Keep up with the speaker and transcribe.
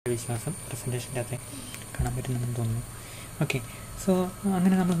വിശ്വാസം. പ്രസൻറ്റേഷൻ്റെ അകത്തെ കാണാൻ പറ്റുന്നുണ്ടെന്ന് തോന്നുന്നു. ഓക്കെ, സോ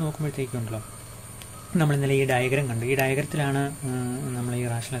അങ്ങനെ നമ്മൾ നോക്കുമ്പോഴത്തേക്കുണ്ടല്ലോ നമ്മൾ ഇന്നലെ ഈ ഡയഗ്രം കണ്ടു. ഈ ഡയഗ്രത്തിലാണ് നമ്മൾ ഈ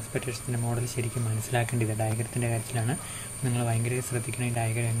റാഷണൽ എക്സ്പെക്റ്റേഷൻ്റെ മോഡൽ ശരിക്കും മനസ്സിലാക്കേണ്ടത്. ഡയഗ്രത്തിൻ്റെ കാര്യത്തിലാണ് നിങ്ങൾ ഭയങ്കര ശ്രദ്ധിക്കണം. ഈ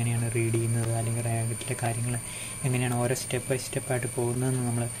ഡയഗ്രം എങ്ങനെയാണ് റീഡ് ചെയ്യുന്നത്, അല്ലെങ്കിൽ ഡയഗ്രത്തിലെ കാര്യങ്ങൾ എങ്ങനെയാണ് ഓരോ സ്റ്റെപ്പ് ബൈ സ്റ്റെപ്പായിട്ട് പോകുന്നതെന്ന്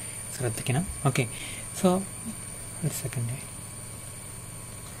നമ്മൾ ശ്രദ്ധിക്കണം. ഓക്കെ, സോ ഒരു സെക്കൻഡ്.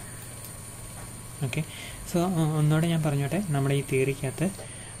 ഓക്കെ, സോ ഒന്നുകൂടെ ഞാൻ പറഞ്ഞോട്ടെ. നമ്മുടെ ഈ തിയറിക്കകത്ത്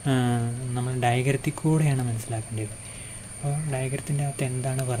നമ്മൾ ഡയഗ്രത്തിൽ കൂടെയാണ് മനസ്സിലാക്കേണ്ടത്. അപ്പോൾ ഡയഗ്രത്തിൻ്റെ അകത്ത്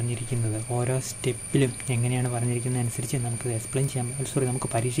എന്താണ് പറഞ്ഞിരിക്കുന്നത്, ഓരോ സ്റ്റെപ്പിലും എങ്ങനെയാണ് പറഞ്ഞിരിക്കുന്നത് അനുസരിച്ച് നമുക്ക് എക്സ്പ്ലെയിൻ ചെയ്യാൻ നമുക്ക്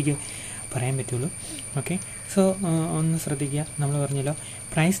പരീക്ഷയ്ക്ക് പറയാൻ പറ്റുള്ളൂ. ഓക്കെ, സോ ഒന്ന് ശ്രദ്ധിക്കുക. നമ്മൾ പറഞ്ഞല്ലോ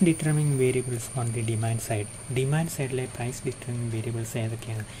price determining variables on the demand side. Demand സൈഡിലെ പ്രൈസ് ഡിറ്റർമിനിങ് വേരിയബിൾസ്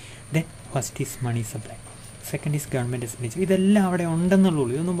ഏതൊക്കെയാണ്? Then first is money supply, second is government expenditure. ഇതെല്ലാം അവിടെ ഉണ്ടെന്നുള്ളൂ.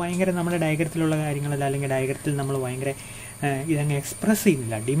 ഇതൊന്നും ഭയങ്കര നമ്മുടെ ഡയഗ്രത്തിലുള്ള കാര്യങ്ങളല്ല, അല്ലെങ്കിൽ ഡയഗ്രത്തിൽ നമ്മൾ ഭയങ്കര ഇതങ്ങ് എക്സ്പ്രസ്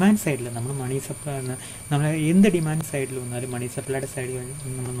ചെയ്യുന്നില്ല. ഡിമാൻഡ് സൈഡിൽ നമ്മൾ മണി സപ്ലൈ, നമ്മൾ എന്ത് ഡിമാൻഡ് സൈഡിൽ വന്നാലും മണി സപ്ലൈയുടെ സൈഡിൽ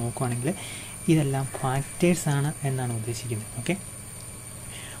നമ്മൾ നോക്കുകയാണെങ്കിൽ ഇതെല്ലാം ഫാക്ടേഴ്സാണ് എന്നാണ് ഉദ്ദേശിക്കുന്നത്. ഓക്കെ,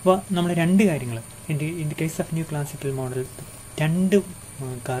 അപ്പോൾ നമ്മൾ രണ്ട് കാര്യങ്ങൾ in the case of new classical model രണ്ട്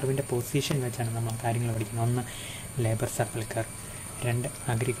കർവിൻ്റെ പൊസിഷൻ വെച്ചാണ് നമ്മൾ കാര്യങ്ങൾ പഠിക്കുന്നത്. ഒന്ന് ലേബർ സപ്ലൈ കർവ്, രണ്ട്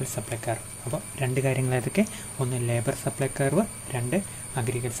അഗ്രികൾച്ചർ സപ്ലൈ കർവ്. അപ്പോൾ രണ്ട് കാര്യങ്ങൾ ഏതൊക്കെ? ഒന്ന് ലേബർ സപ്ലൈ കർവ്, രണ്ട്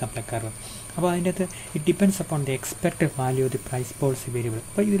അഗ്രികൾച്ചർ സപ്ലൈ കർവ്. അപ്പോൾ അതിൻ്റെ അകത്ത് it depends upon the expected value of the price policy variable.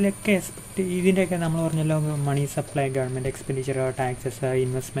 അപ്പോൾ ഇതിലൊക്കെ ഇതിൻ്റെയൊക്കെ നമ്മൾ പറഞ്ഞല്ലോ money supply, government expenditure, taxes,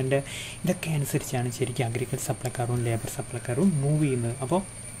 investment, ഇതൊക്കെ അനുസരിച്ചാണ് ശരിക്കും agriculture supply കർവും labour supply കർവും move ചെയ്യുന്നത്. അപ്പോൾ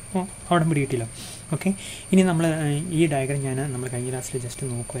അവിടെ പിടിയിട്ടില്ല. ഓക്കെ, ഇനി നമ്മൾ ഈ ഡയഗ്രം നമ്മൾ കഴിഞ്ഞ ക്ലാസ്സിൽ ജസ്റ്റ്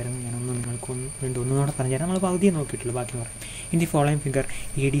നോക്കുമായിരുന്നു. ഞാനൊന്ന് നിങ്ങൾക്ക് വേണ്ടി ഒന്നുകൂടെ പറഞ്ഞുതരാം. നമ്മൾ പകുതിയെ നോക്കിയിട്ടുള്ളൂ, ബാക്കി പറയും. In the following figure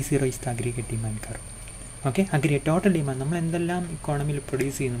AD0 is the aggregate demand curve. Okay, aggregate total demand നമ്മൾ എന്തെല്ലാം ഇക്കോണമിയിൽ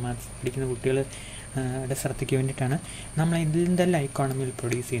പ്രൊഡ്യൂസ് ചെയ്യുന്നു, മാത്സ് പഠിക്കുന്ന കുട്ടികളുടെ ശ്രദ്ധയ്ക്ക് വേണ്ടിയിട്ടാണ് നമ്മൾ എന്തെല്ലാം ഇക്കോണമിയിൽ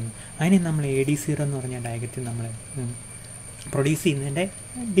പ്രൊഡ്യൂസ് ചെയ്യുന്നു. അതിന് നമ്മൾ AD0 എന്ന് പറഞ്ഞ ഡയഗ്രത്തിൽ നമ്മൾ പ്രൊഡ്യൂസ് ചെയ്യുന്നതിൻ്റെ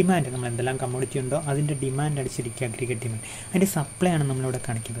ഡിമാൻഡ്, നമ്മൾ എന്തെല്ലാം കമ്മോഡിറ്റി ഉണ്ടോ അതിൻ്റെ ഡിമാൻഡ് അടിച്ചിരിക്കുക അഗ്രിഗേറ്റ് ഡിമാൻഡ്. അതിൻ്റെ സപ്ലൈ ആണ് നമ്മളിവിടെ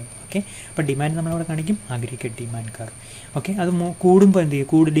കാണിക്കുന്നത്. ഓക്കെ, അപ്പോൾ ഡിമാൻഡ് നമ്മളിവിടെ കാണിക്കും അഗ്രിഗേറ്റ് ഡിമാൻഡ് കർവ്. ഓക്കെ, അത് കൂടുമ്പോൾ എന്ത്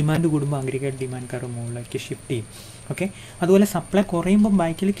ചെയ്യും? ഡിമാൻഡ് കൂടുമ്പോൾ അഗ്രിഗേറ്റ് ഡിമാൻഡ് കർവ് മുകളിലേക്ക് ഷിഫ്റ്റ് ചെയ്യും. ഓക്കെ, അതുപോലെ സപ്ലൈ കുറയുമ്പോൾ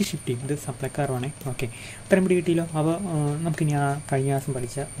ബാക്കിലേക്ക് ഷിഫ്റ്റ് ചെയ്യും. ഇത് സപ്ലൈ കർവാണ്. ഓക്കെ, അത്രയും പിടി കിട്ടിയല്ലോ. അപ്പോൾ നമുക്കിനി ആ കഴിഞ്ഞ ദിവസം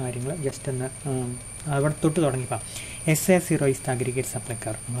പഠിച്ച കാര്യങ്ങൾ ജസ്റ്റ് ഒന്ന് അവിടെ തൊട്ട് തുടങ്ങിയപ്പോൾ SA0 is the aggregate supply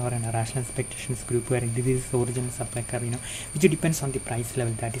curve. നമ്മൾ പറയുന്നത് rational expectations group where this is original supply curve, which depends on the price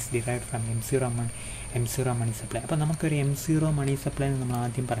level that is derived from M0 money supply. അപ്പോൾ നമുക്കൊരു M0 മണി സപ്ലൈ നമ്മൾ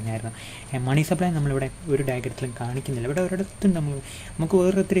ആദ്യം പറഞ്ഞായിരുന്നു. Money supply നമ്മളിവിടെ ഒരു ഡയഗ്രത്തിലും കാണിക്കുന്നില്ല. ഇവിടെ ഒരിടത്തും നമുക്ക്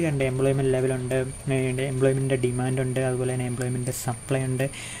വേറൊത്തിരി കണ്ട് എംപ്ലോയ്മെൻറ്റ് ലെവലുണ്ട്, എംപ്ലോയ്മെൻറ്റിൻ്റെ ഡിമാൻഡ് ഉണ്ട്, അതുപോലെ തന്നെ എംപ്ലോയ്മെൻറ്റിൻ്റെ സപ്ലൈ ഉണ്ട്.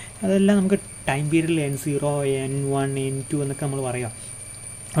 അതെല്ലാം നമുക്ക് ടൈം പീരീഡിൽ N0, N1, N2 എന്നൊക്കെ നമ്മൾ പറയാം.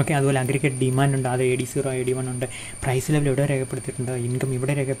 ഓക്കെ, അതുപോലെ അഗ്രിഗേറ്റ് ഡിമാൻഡ് ഉണ്ട്, അത് AD0, AD1 ഉണ്ട്. പ്രൈസ് ലെവൽ ഇവിടെ രേഖപ്പെടുത്തിയിട്ടുണ്ട്, ഇൻകം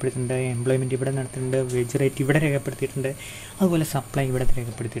ഇവിടെ രേഖപ്പെടുത്തിയിട്ടുണ്ട്, എംപ്ലോയ്മെൻറ്റ് ഇവിടെ നടത്തിയിട്ടുണ്ട്, വേജ് റേറ്റ് ഇവിടെ രേഖപ്പെടുത്തിയിട്ടുണ്ട്, അതുപോലെ സപ്ലൈ ഇവിടെ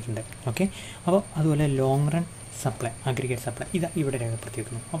രേഖപ്പെടുത്തിയിട്ടുണ്ട്. ഓക്കെ, അപ്പോൾ അതുപോലെ long run supply, aggregate supply ഇവിടെ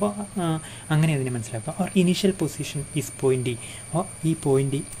രേഖപ്പെടുത്തിയിരിക്കുന്നു. അപ്പോൾ അങ്ങനെ അതിനെ മനസ്സിലാക്കുക. Or initial position is point. അപ്പോൾ ഈ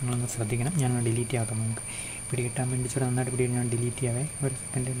പോയിൻ്റ് നിങ്ങളൊന്ന് ശ്രദ്ധിക്കണം. ഞാനൊന്ന് ഡിലീറ്റ് ആക്കാം. നമുക്ക് പിടികിട്ടാൻ വേണ്ടി ചെറിയ നന്നായിട്ട് പിടി ഞാൻ ഡിലീറ്റ് ചെയ്യാവേ. ഒരു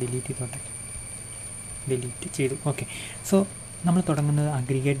സെക്കൻഡ് ഡിലീറ്റ് ചെയ്തോട്ടെ. ഡിലീറ്റ് ചെയ്തു. ഓക്കെ, സോ നമ്മൾ തുടങ്ങുന്നത്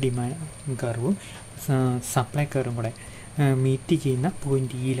അഗ്രിഗേറ്റ് ഡിമാൻഡ് കർവും സപ്ലൈ കർവും കൂടെ മീറ്റ് ചെയ്യുന്ന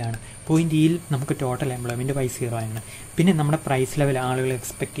പോയിൻ്റ് ഇയിലാണ്. പോയിൻ്റ് ഇയിൽ നമുക്ക് ടോട്ടൽ എംപ്ലോയ്മെൻറ്റ് Y0 ആണ്. പിന്നെ നമ്മുടെ പ്രൈസ് ലെവൽ, ആളുകൾ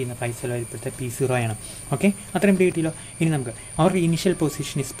എക്സ്പെക്ട് ചെയ്യുന്ന പ്രൈസ് ലെവൽ ഇപ്പോഴത്തെ P0 ആണ്. ഓക്കെ, അത്രയും കിട്ടിയല്ലോ. ഇനി നമുക്ക് അവർ ഇനിഷ്യൽ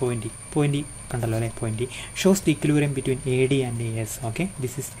പൊസിഷൻ ഇസ് പോയിൻ്റ് കണ്ടല്ലോ അല്ലേ? Point shows the equilibrium between AD and AS. Okay,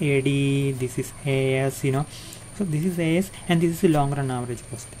 this is AD, this is AS, So this is AS and this is long run average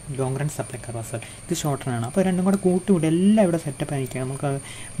cost, long run supply curve as well. ഇത് short run ആണ്. അപ്പോൾ രണ്ടും കൂടെ കൂട്ടുകൂടി എല്ലാം ഇവിടെ setup ആയിരിക്കുക. നമുക്ക്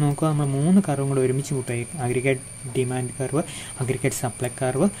നോക്കുക, നമ്മൾ 3 കർവും കൂടെ ഒരുമിച്ച് കൂട്ടുക. Aggregate demand curve, aggregate supply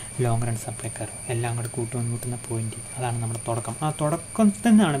curve, long run supply curve എല്ലാം കൂടെ കൂട്ടുന്ന പോയിന്റ്. അതാണ് നമ്മുടെ തുടക്കം. ആ തുടക്കം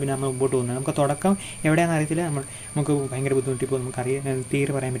തന്നെയാണ് പിന്നെ നമ്മൾ മുമ്പോട്ട് പോകുന്നത്. നമുക്ക് തുടക്കം എവിടെയാണെന്ന് അറിയത്തില്ല. നമുക്ക് ഭയങ്കര ബുദ്ധിമുട്ടിപ്പോൾ നമുക്കറിയാം,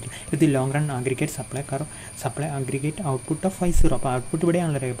 തീരെ പറയാൻ പറ്റും. ഇത് long run aggregate supply curve, supply aggregate output of Y0. അപ്പോൾ ഔട്ട്പുട്ട്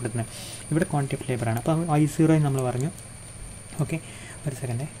ഇവിടെയാണല്ലോ രേഖപ്പെടുത്തുന്നത്. ഇവിടെ ക്വാണ്ടിറ്റി ഓഫ് ലേബറാണ്. അപ്പോൾ Y0 നമ്മൾ പറഞ്ഞു. ഓക്കെ, ഒരു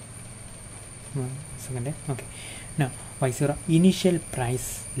second. Okay, now Y0 initial price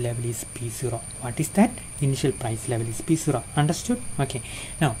level is P0. What is that? Initial price level is P0. Understood? Okay,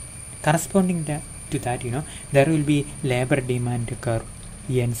 now corresponding to that, there will be labor demand curve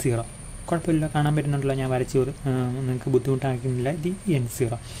N0. കുഴപ്പമില്ല, കാണാൻ പറ്റുന്നുണ്ടല്ലോ, ഞാൻ വരച്ചു, നിങ്ങൾക്ക് ബുദ്ധിമുട്ടാക്കുന്നില്ല. ഇത്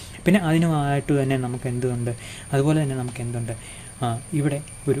N0. പിന്നെ അതിനുമായിട്ട് തന്നെ നമുക്ക് എന്തുണ്ട്, അതുപോലെ തന്നെ നമുക്ക് എന്തുണ്ട്, ഇവിടെ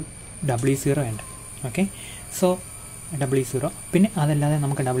ഒരു W0 ഉണ്ട്. Okay, so W0. പിന്നെ അതല്ലാതെ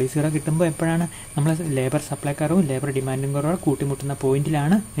നമുക്ക് W0 കിട്ടുമ്പോൾ എപ്പോഴാണ് നമ്മൾ ലേബർ സപ്ലൈ കർവും ലേബർ ഡിമാൻഡും കർവും കൂട്ടിമുട്ടുന്ന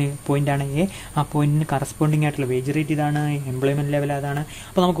പോയിന്റാണ് എ. ആ പോയിന്റിന് കറസ്പോണ്ടിങ് ആയിട്ടുള്ള വേജ് റേറ്റ് ഇതാണ്, എംപ്ലോയ്മെൻറ്റ് ലെവൽ അതാണ്.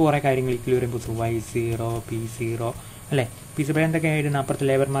 അപ്പോൾ നമുക്ക് കുറേ കാര്യങ്ങൾ ഇക്വിലിബ്രിയം പുതുക്കും. Y0, P0 അല്ലേ. P0 എന്തൊക്കെയായിരുന്നു? അപ്പുറത്തെ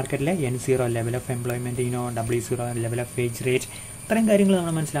ലേബർ മാർക്കറ്റിലെ N0 level of employment, W0 level of wage rate. ഇത്രയും കാര്യങ്ങൾ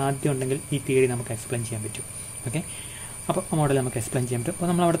നമ്മൾ മനസ്സിലാദ്യം ഉണ്ടെങ്കിൽ ഈ തിയറി നമുക്ക് എക്സ്പ്ലെയിൻ ചെയ്യാൻ പറ്റും. ഓക്കെ, അപ്പോൾ മോഡൽ നമുക്ക് എക്സ്പ്ലെയിൻ ചെയ്യാൻ പറ്റും. അപ്പോൾ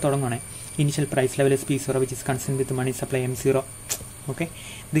നമ്മളവിടെ തുടങ്ങുകയാണെ. Initial price level is P0 which is concern with money supply M0. Okay,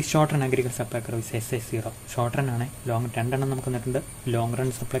 the short run agriculture supply curve is SA0. Short run ആണ്. രണ്ടെണ്ണം നമുക്ക് തന്നിട്ടുണ്ട്, long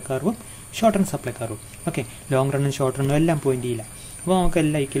run supply കർവും short run supply കർവും. Okay, long റണ്ണും short റണ്ണും എല്ലാം point ചെയ്യില്ല. അപ്പോൾ നമുക്ക്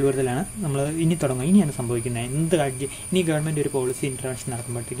എല്ലാം ഇക്വിലിബ്രിയത്തിലാണ്. നമ്മൾ ഇനി തുടങ്ങും. ഇനിയാണ് സംഭവിക്കുന്നത് ഇനി ഗവൺമെൻറ് ഒരു പോളിസി ഇൻ്റർവെൻഷൻ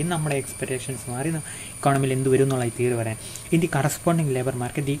നടക്കുമ്പോഴത്തേക്കും നമ്മുടെ എക്സ്പെക്ടേഷൻസ് മാറി ഇക്കോണമിയിൽ എന്ത് വരും എന്നുള്ള ഈ തിയറി പറയാൻ. In the corresponding labour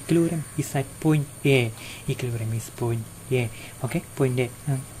market the equilibrium is at point A. Equilibrium is point A. Okay, point A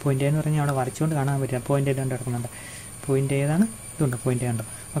എന്ന് പറഞ്ഞാൽ അവിടെ വരച്ചുകൊണ്ട് കാണാൻ പറ്റില്ല. പോയിന്റ് ഏതാണ്ട് കിടക്കുന്നുണ്ട്. പോയിന്റ് ഏതാണ്? ഇതുണ്ട്, പോയിന്റ് കണ്ടോ.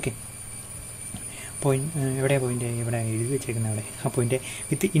 ഓക്കെ, എവിടെ പോയിന്റ് ഇവിടെ എഴുതി വെച്ചേക്കുന്നത് അവിടെ. ആ point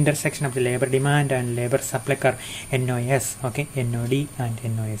with intersection of the labour demand and labour supply curve NOS. Okay, NOD and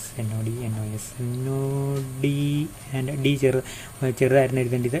NOS. NOD and D ചെറുതായിരുന്നു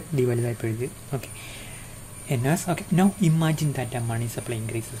എഴുതേണ്ടത്, ഡി വലുതായപ്പോൾ എഴുതി. Okay, NOS. Okay, no imagine that money supply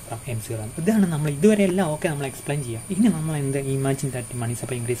increases from M0. ഇതാണ് നമ്മൾ ഇതുവരെ എല്ലാം okay നമ്മൾ explain ചെയ്യുക. ഇനി നമ്മൾ എന്ത് imagine that money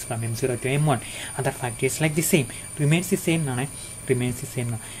supply increase from M0 to M1. Other factors like the same remains the same എന്നാണ്.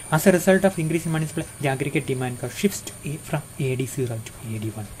 As a result of increase in money supply, the aggregate demand curve shifts from AD0 to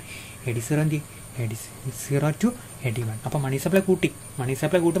AD1. AD0 to AD1. അപ്പോൾ money supply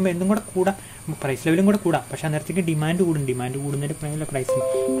കൂട്ടുമ്പോൾ എന്തും കൂടെ കൂടാം, price ലെവലും കൂടെ കൂടാം. പക്ഷേ അന്നേരത്തേക്ക് ഡിമാൻഡ് കൂടുന്നതിൻ്റെ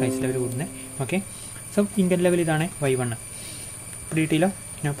പ്രൈസ് ലെവൽ കൂടുന്നത്. ഓക്കെ, സോ ഇന്ത്യൻ ലെവൽ ഇതാണ് Y1. കിട്ടിയില്ലോ,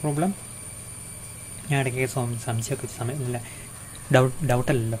 no problem. ഞാൻ ഇടയ്ക്ക് സംശയമൊക്കെ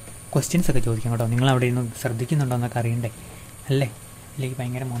ഡൗട്ടല്ലല്ലോ, ക്വസ്റ്റ്യൻസ് ഒക്കെ ചോദിക്കാം കേട്ടോ. നിങ്ങൾ അവിടെ ഇരുന്ന് ശ്രദ്ധിക്കുന്നുണ്ടോ എന്നൊക്കെ അറിയണ്ടേ അല്ലേ? അല്ലെങ്കിൽ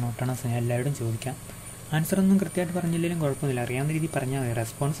ഭയങ്കര മോണോട്ടോണസ്. എല്ലാവരോടും ചോദിക്കാം. ആൻസറൊന്നും കൃത്യമായിട്ട് പറഞ്ഞില്ലെങ്കിലും കുഴപ്പമൊന്നുമില്ല, അറിയാവുന്ന രീതിയിൽ പറഞ്ഞാൽ മതി.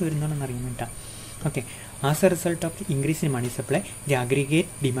 റെസ്പോൺസ് വരുന്നുണ്ടെന്ന് അറിയാൻ വേണ്ടിയിട്ടാണ്. Okay, as A result of increase in money supply the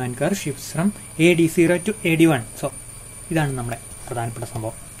aggregate demand curve shifts from AD0 to AD1. So ഇതാണ് നമ്മുടെ പ്രധാനപ്പെട്ട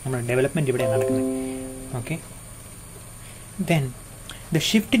സംഭവം. നമ്മുടെ ഡെവലപ്മെൻറ്റ് ഇവിടെ നടക്കുന്നത്. Okay, then the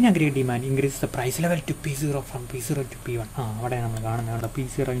shift in aggregate demand increase the price level two P0 from P0 to P1. അവിടെ നമ്മൾ കാണുന്നത്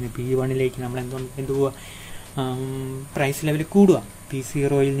P0 നിന്ന് P1 നമ്മൾ എന്ത് പോവുക, പ്രൈസ് ലെവൽ കൂടുക.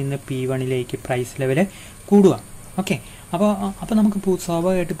 P0 നിന്ന് P1 പ്രൈസ് ലെവൽ കൂടുക. ഓക്കെ, അപ്പോൾ നമുക്ക്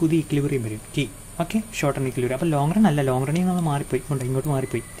സ്വാഭാവികമായിട്ട് പുതിയ ഇക്വിലിബ്രിയം വരും. Okay, short run equilibrium. അപ്പോൾ ലോങ് റൺ അല്ല, ലോങ് റണ്ണിൽ നമ്മൾ മാറിപ്പോയി, ഇങ്ങോട്ട്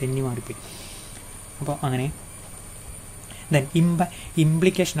മാറിപ്പോയി, മാറിപ്പോയി. അപ്പോൾ അങ്ങനെ then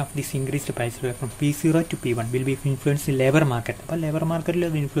implication of this increased price level from P0 to P1 will be influenced in labor market. അപ്പോൾ ലേബർ മാർക്കറ്റിൽ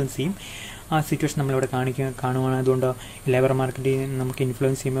അത് ഇൻഫ്ലുവൻസ് ചെയ്യും. ആ സിറ്റുവേഷൻ നമ്മളിവിടെ കാണുവാണ്. അതുകൊണ്ട് ലേബർ മാർക്കറ്റിൽ നമുക്ക്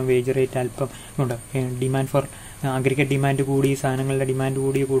ഇൻഫ്ലുവൻസ് ചെയ്യുമ്പോൾ വേജ് റേറ്റ് അല്പം ഉണ്ട്. ഡിമാൻഡ് ഫോർ അഗ്രിഗേറ്റ് ഡിമാൻഡ് കൂടി, സാധനങ്ങളുടെ ഡിമാൻഡ്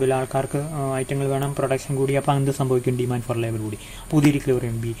കൂടി, കൂടുതൽ ആൾക്കാർക്ക് ഐറ്റങ്ങൾ വേണം, പ്രൊഡക്ഷൻ കൂടി. അപ്പോൾ എന്ത് സംഭവിക്കും? ഡിമാൻഡ് ഫോർ ലേബർ കൂടി. പുതിയ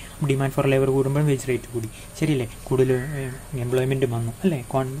equilibrium B. Demand for labour കൂടുമ്പോൾ വേജ് റേറ്റ് കൂടി. ശരിയല്ലേ? കൂടുതൽ എംപ്ലോയ്മെൻറ്റ് വന്നു അല്ലേ?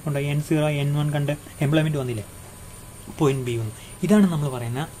 N0 N1 കണ്ട് എംപ്ലോയ്മെൻറ്റ് വന്നില്ലേ? പോയിന്റ് B വന്നു. ഇതാണ് നമ്മൾ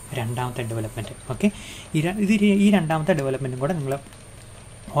പറയുന്ന രണ്ടാമത്തെ ഡെവലപ്മെൻറ്റ്. ഓക്കെ, ഈ രണ്ടാമത്തെ ഡെവലപ്മെൻറ്റും കൂടെ നിങ്ങൾ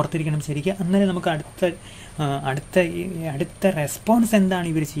ഓർത്തിരിക്കണം ശരിക്കും. അന്നേരം നമുക്ക് അടുത്ത റെസ്പോൺസ് എന്താണ്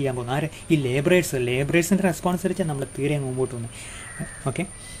ഇവർ ചെയ്യാൻ പോകുന്നത്? ഈ ലേബറേഴ്സിൻ്റെ റെസ്പോൺസ് വെച്ചാൽ നമ്മൾ തീരെ മുമ്പോട്ട് വന്നു. ഓക്കെ,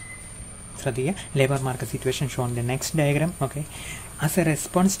 ശ്രദ്ധിക്കുക. Labour market situation Sean the next diagram. Okay, as a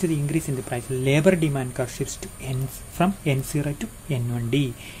response to the increase in the price, labor demand curve shifts to from N0 to N1D.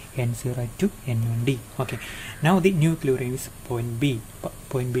 Okay, now the new equilibrium is point B.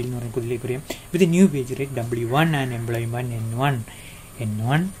 Point B എന്ന് പറയുന്ന പുതിയ equilibrium with the new wage rate W1 and employment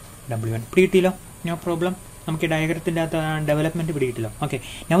N1 W1. പിടിയിട്ടില്ലോ, no problem. നമുക്ക് ഡയഗ്രത്തിൻ്റെ അകത്ത് development പിടിയിട്ടില്ലോ. Okay,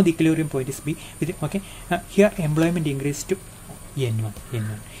 now the equilibrium point is B with okay here employment increase to N1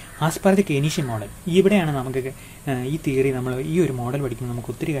 as per the Keynesian model. ഇവിടെയാണ് നമുക്ക് ഈ theory നമ്മൾ ഈ ഒരു model പഠിക്കുമ്പോൾ നമുക്ക്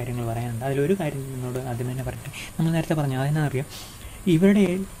ഒത്തിരി കാര്യങ്ങൾ പറയാനുണ്ട്. അതിലൊരു കാര്യം നിങ്ങളോട് ആദ്യം തന്നെ പറയട്ടെ. നമ്മൾ നേരത്തെ പറഞ്ഞു അതെന്നാണെന്നറിയാം, ഇവരുടെ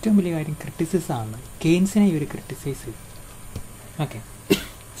ഏറ്റവും വലിയ കാര്യം ക്രിറ്റിസിസമാണ്. കെയ്ൻസിനെ ഇവർ ക്രിറ്റിസൈസ് ചെയ്തു. ഓക്കെ,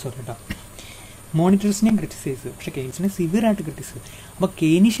 സോറി കേട്ടോ, മോണിറ്റേഴ്സിനെയും ക്രിറ്റിസൈസ് ചെയ്തു, പക്ഷേ കെയ്ൻസിനെ സിവിയറായിട്ട് ക്രിറ്റിസൈസ് ചെയ്തു. അപ്പോൾ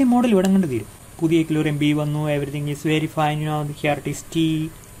കെയ്നീഷ്യൻ മോഡൽ ഇവിടെ കണ്ട് തീരും. പുതിയ ഇക്വിലിബ്രിയം B വന്നു, everything is very fine, here it is T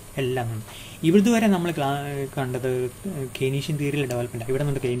എല്ലാം വന്നു. ഇവിടുവരെ നമ്മൾ കണ്ടത് കെയ്നീഷ്യൻ തിയറിയിലെ ഡെവലപ്മെൻറ്റ്. ഇവിടെ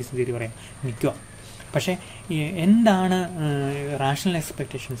നിന്ന് കെയ്നീഷ്യൻ തിയറി പറയാം നിൽക്കുക. പക്ഷേ എന്താണ് റാഷണൽ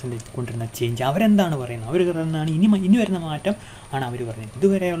എക്സ്പെക്റ്റേഷൻസിൻ്റെ കൊണ്ടിരുന്ന ചേഞ്ച്? അവരെന്താണ് പറയുന്നത്? അവർ പറയുന്നതാണ് ഇനി വരുന്ന മാറ്റം ആണ് അവർ പറയുന്നത്.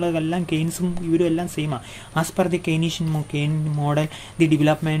 ഇതുവരെയുള്ളതെല്ലാം കെയ്ൻസും ഇവരും എല്ലാം സെയിമാണ്. As per the Kane model the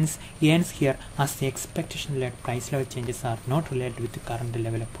developments earns here as the expectation level price level changes are not related with current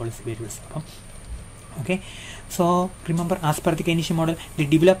level of policy variables. അപ്പം Okay, so remember, as per the Keynesian model, the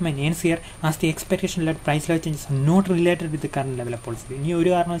development ends here as the expectation that price level changes are not related with the current level of policy. ഇനി ഒരു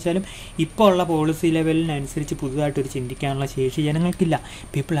കാരണവശാലും ഇപ്പോൾ ഉള്ള policy ലെവലിനനുസരിച്ച് പുതുതായിട്ടൊരു ചിന്തിക്കാനുള്ള ശേഷി ജനങ്ങൾക്കില്ല.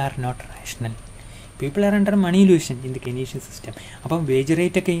 People are not rational, people are under money illusion in the Keynesian system. അപ്പം wage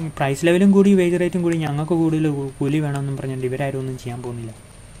റേറ്റൊക്കെ price ലെവലും കൂടി വേജ് റേറ്റും കൂടി ഞങ്ങൾക്ക് കൂടുതൽ കൂലി വേണമെന്നും പറഞ്ഞുകൊണ്ട് ഇവരാരും ഒന്നും ചെയ്യാൻ പോകുന്നില്ല.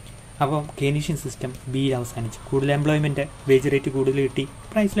 അപ്പം കെനീഷ്യൻ സിസ്റ്റം ബിയിൽ അവസാനിച്ചു. കൂടുതൽ എംപ്ലോയ്മെൻറ്റ്, വേജ് റേറ്റ് കൂടുതൽ കിട്ടി,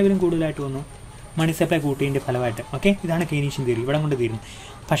 പ്രൈസ് ലെവലും കൂടുതലായിട്ട് വന്നു, മണി സപ്ലൈ കൂട്ടിയതിൻ്റെ ഫലമായിട്ട്. ഓക്കെ, ഇതാണ് കെനീഷ്യൻ തിയറി, ഇവിടെ കൊണ്ട് തീരുന്നു.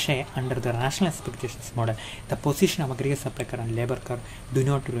 പക്ഷേ under the rational expectations model the position of aggregate സപ്ലൈക്കർ and labour കർ do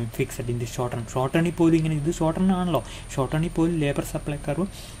not remain fixed in the short run. Short റണ്ണിൽ പോലും ഇങ്ങനെ, ഇത് ഷോർട്ട് റൺ ആണല്ലോ, ഷോർട്ട് റണ്ണിൽ പോലും ലേബർ സപ്ലൈക്കറും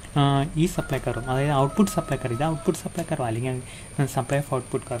ഈ സപ്ലൈക്കറും, അതായത് ഔട്ട്പുട്ട് സപ്ലൈക്കർ, ഇത് ഔട്ട്പുട്ട് സപ്ലൈക്കറോ അല്ലെങ്കിൽ സപ്ലൈ ഓഫ്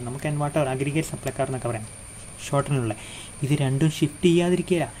ഔട്ട്പുട്ട് കാർ, നമുക്ക് എൻവാട്ടർ അഗ്രിഗേറ്റ് സപ്ലൈക്കർ എന്നൊക്കെ പറയാം ഷോർട്ട് റണ്ണിലുള്ള. ഇത് രണ്ടും ഷിഫ്റ്റ്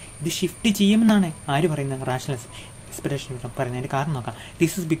ചെയ്യാതിരിക്കുക. ഇത് ഷിഫ്റ്റ് ചെയ്യുമെന്നാണ് ആര് പറയുന്നത്? റാഷണൽ എക്സ്പെക്ടേഷൻ പറയുന്നതിൻ്റെ കാരണം നോക്കാം.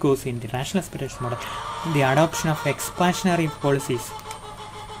 This is because in the rational expectation model the adoption of expansionary policies,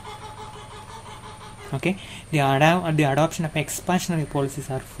 okay, the adoption of expansionary policies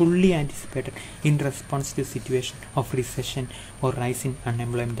are fully anticipated in response to the situation of recession or rise in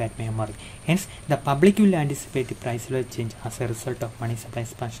unemployment that may emerge. Hence, the public will anticipate the price level change as a result of money supply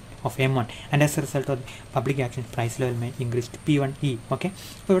expansion of M1, and as a result of the public action, price level may increase to P1E. Okay,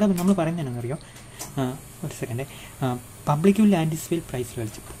 അപ്പോൾ ഇവിടെ നമ്മൾ പറയുന്നതെന്നറിയോ, ഒരു second, public will anticipate price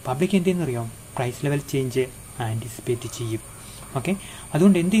level. Public എന്ത് ചെയ്യുന്നറിയോ? Price level change anticipate ചെയ്യും. Okay,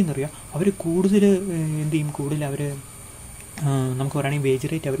 അതുകൊണ്ട് എന്ത് ചെയ്യുന്നറിയോ, അവർ കൂടുതൽ എന്ത് ചെയ്യും, കൂടുതൽ അവർ നമുക്ക് പറയുകയാണെങ്കിൽ വേജ്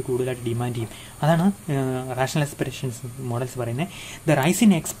റേറ്റ് അവർ കൂടുതലായിട്ട് ഡിമാൻഡ് ചെയ്യും. അതാണ് റാഷണൽ എക്സ്പെക്ടേഷൻസ് മോഡൽസ് പറയുന്നത്. The rice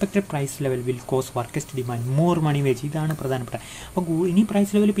in expected price level will cause workers to demand more money wage. ഇതാണ് പ്രധാനപ്പെട്ട. അപ്പോൾ ഇനി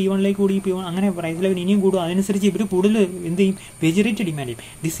പ്രൈസ് ലെവൽ P1 കൂടി, P1 അങ്ങനെ പ്രൈസ് ലെവൽ ഇനിയും കൂടും. അതനുസരിച്ച് ഇവർ കൂടുതൽ എന്ത് ചെയ്യും, വേജ് റേറ്റ് ഡിമാൻഡ്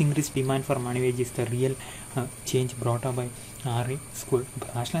ചെയ്യും. This increase demand for money wage is the real change brought up by RE school.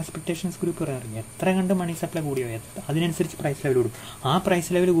 Rational expectations group പറയാറ് എത്ര കണ്ട് മണി സപ്ലൈ കൂടിയോ അതിനനുസരിച്ച് പ്രൈസ് ലെവൽ കൂടും. ആ പ്രൈസ്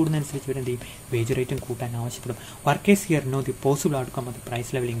ലെവൽ കൂടുന്നതനുസരിച്ച് ഇവരെന്ത് ചെയ്യും, വേജ് റേറ്റും കൂട്ടാൻ ആവശ്യപ്പെടും. Workers here know the possible outcome of the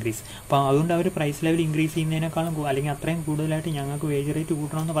price level increase. അപ്പോൾ അതുകൊണ്ട് അവർ പ്രൈസ് ലെവൽ ഇൻക്രീസ് ചെയ്യുന്നതിനേക്കാളും അല്ലെങ്കിൽ അത്രയും കൂടുതലായിട്ട് ഞങ്ങൾക്ക് വേജ് റേറ്റ്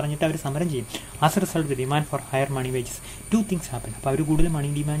കൂട്ടണമെന്ന് പറഞ്ഞിട്ട് അവർ സമരം ചെയ്യും. As A result the demand for higher money wages, two things happen. അപ്പോൾ അവർ കൂടുതൽ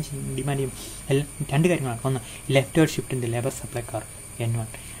മണി ഡിമാൻഡ് ചെയ്യും. രണ്ട് കാര്യങ്ങളാണ്. ഒന്ന്, ലെഫ്റ്റ്വേർഡ് shift in the labour സപ്ലൈക്കാർ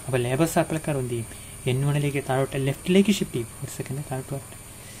N1. അപ്പോൾ ലേബർ സപ്ലൈക്കാർ എന്ത് ചെയ്യും, N1 താഴോട്ട് ലെഫ്റ്റിലേക്ക് ഷിഫ്റ്റ് ചെയ്യും. ഒരു സെക്കൻഡ്, താഴോട്ട് വരട്ടെ.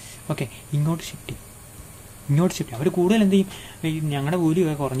 ഓക്കെ, ഇങ്ങോട്ട് ഷിഫ്റ്റ് ചെയ്യും. അവർ കൂടുതൽ എന്ത് ചെയ്യും, ഞങ്ങളുടെ കൂലി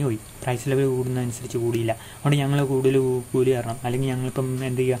കുറഞ്ഞു പോയി, പ്രൈസ് ലെവൽ കൂടുന്നതനുസരിച്ച് കൂടിയില്ല, അതുകൊണ്ട് ഞങ്ങൾ കൂടുതൽ കൂലി തരണം, അല്ലെങ്കിൽ ഞങ്ങളിപ്പം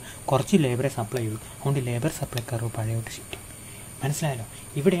എന്ത് ചെയ്യുക, കുറച്ച് ലേബറെ സപ്ലൈ ചെയ്യും, അതുകൊണ്ട് ലേബർ സപ്ലൈക്കാർ പഴയോട്ട് ഷിഫ്റ്റ് ചെയ്യും. മനസ്സിലായല്ലോ?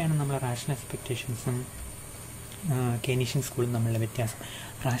 ഇവിടെയാണ് നമ്മൾ റാഷണൽ എക്സ്പെക്ടേഷൻസും കെനീഷ്യൻ സ്കൂളും തമ്മിലുള്ള വ്യത്യാസം.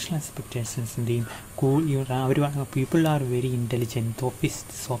 Rational എക്സ്പെക്ടേഷൻസിൻ്റെയും people are very intelligent,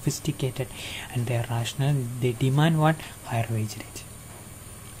 sophisticated and they are rational. They demand what, higher wage rate.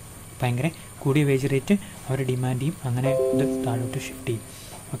 ഭയങ്കര കൂടിയ വേജ് റേറ്റ് അവർ ഡിമാൻഡ് ചെയ്യും. അങ്ങനെ ഇത് താഴോട്ട് ഷിഫ്റ്റ് ചെയ്യും.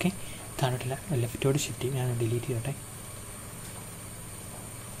 ഓക്കെ, താഴോട്ടല്ല ലെഫ്റ്റോട് ഷിഫ്റ്റ് ചെയ്യും. ഞാൻ ഡിലീറ്റ് ചെയ്തോട്ടെ.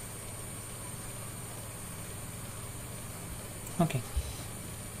 Okay,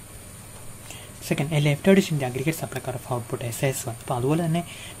 second, ലെഫ്റ്റോട് shift aggregate സപ്ലൈക്കാർ of output SS1. അപ്പോൾ അതുപോലെ തന്നെ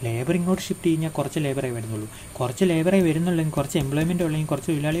ലേബർ ഇങ്ങോട്ട് ഷിഫ്റ്റ് കഴിഞ്ഞാൽ കുറച്ച് ലേബറേ വരുന്നുള്ളൂ. കുറച്ച് ലേബറേ വരുന്നുള്ളെങ്കിൽ, കുറച്ച് എംപ്ലോയ്മെൻറ്റ് ഉള്ളെങ്കിൽ, കുറച്ച്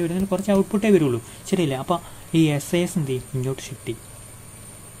തൊഴിലാളി വരുന്നെങ്കിൽ കുറച്ച് ഔട്ട്പുട്ടേ വരുള്ളൂ. ശരിയല്ലേ? അപ്പോൾ ഈ SAS എന്ത് ചെയ്യും, ഇങ്ങോട്ട് ഷിഫ്റ്റ് ചെയ്യും.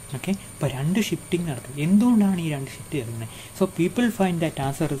 ഓക്കെ, അപ്പോൾ രണ്ട് ഷിഫ്റ്റിംഗ് നടക്കും. എന്തുകൊണ്ടാണ് ഈ രണ്ട് ഷിഫ്റ്റ് വരുന്നത്? So people find that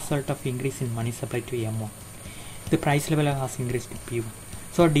as A result of increase in money supply to M1, the price level has increase to P1.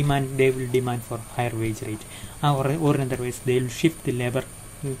 So they will demand for higher wage rate, or in other ways they will shift the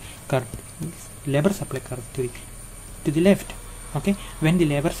labor supply curve to the left. Okay, when the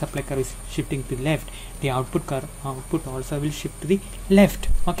labor supply curve is shifting to the left, the output also will shift to the left.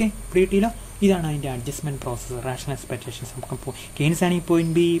 Okay, pretty low. ഇതാണ് അതിൻ്റെ adjustment process. Rational expectations നമുക്ക് Keynes ആണ് ഈ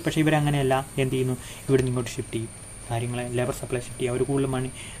point B, പക്ഷേ ഇവരങ്ങനെയല്ല. എന്ത് ചെയ്യുന്നു, ഇവിടെ നിന്ന് ഇങ്ങോട്ട് ഷിഫ്റ്റ് ചെയ്യും കാര്യങ്ങൾ. ലേബർ സപ്ലൈ ഷിഫ്റ്റ് ചെയ്യും. അവർ കൂടുതൽ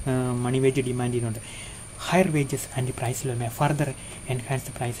മണി വേജ് ഡിമാൻഡ് ചെയ്യുന്നുണ്ട്. Higher wages and the price level may further enhance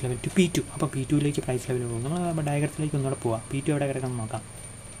the price level two P2. അപ്പോൾ P2ലേക്ക് പ്രൈസ് ലെവൽ പോകും. നമ്മൾ ഡയഗ്രത്തിലേക്ക് ഒന്നുകൂടെ പോവാം. P2 എവിടെ കിടക്കണം നോക്കാം.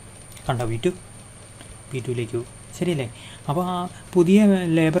 കണ്ടോ, P2ലേക്ക് പോകും. ശരിയല്ലേ? അപ്പോൾ ആ പുതിയ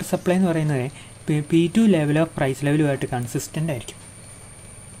ലേബർ സപ്ലൈ എന്ന് പറയുന്നത് P2 level of price ലെവലുമായിട്ട് consistent ആയിരിക്കും.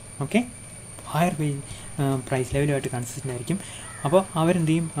 ഓക്കെ, ഹയർ പ്രൈസ് ലെവലുമായിട്ട് കൺസിസ്റ്റൻ്റ് ആയിരിക്കും. അപ്പോൾ അവരെന്ത്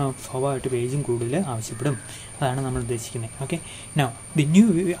ചെയ്യും, സ്വാഭാവികമായിട്ട് വേജും കൂടുതൽ ആവശ്യപ്പെടും. അതാണ് നമ്മൾ ഉദ്ദേശിക്കുന്നത്. Okay, now the new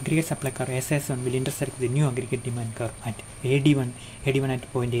aggregate supply curve SS1 will intersect the new aggregate demand curve at AD1 at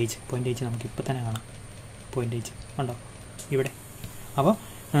point H നമുക്ക് ഇപ്പോൾ തന്നെ കാണാം. പോയിന്റ് H ഉണ്ടോ ഇവിടെ? അപ്പോൾ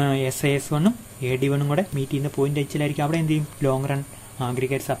SAS1ഉം AD1ഉം കൂടെ മീറ്റ് ചെയ്യുന്ന പോയിന്റ് Hലായിരിക്കും. അവിടെ എന്ത് ചെയ്യും, long run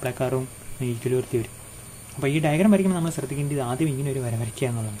aggregate supply കർവും equality വരും. അപ്പോൾ ഈ ഡയഗ്രാം വരയ്ക്കുമ്പോൾ നമ്മൾ ശ്രദ്ധിക്കേണ്ടത് ആദ്യം ഇങ്ങനെ ഒരു വര വരയ്ക്കുക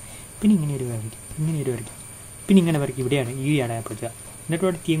എന്നുള്ളതാണ്. പിന്നെ ഇങ്ങനെ ഒരു വരയ്ക്കും, പിന്നെ ഇങ്ങനെ വരയ്ക്കും, പിന്നെ ഇങ്ങനെ വരയ്ക്കും. ഇവിടെയാണ് ഈ അടയാളപ്പെടുത്തുക. എന്നിട്ട്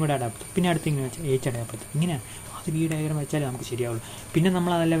ഇവിടെ ടിയും കൂടെ അഡാപ്റ്റ്, പിന്നെ അടുത്ത് ഇങ്ങനെ വെച്ചാൽ എച്ച് അഡാപ്റ്റ്. ഇങ്ങനെയാണ് അത് ഈ ഡയഗ്രാം വെച്ചാൽ നമുക്ക് ശരിയാവുള്ളൂ. പിന്നെ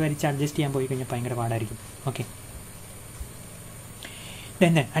നമ്മൾ അതെല്ലാം വരച്ച് അഡ്ജസ്റ്റ് ചെയ്യാൻ പോയി കഴിഞ്ഞാൽ ഭയങ്കര പാടായിരിക്കും. Okay,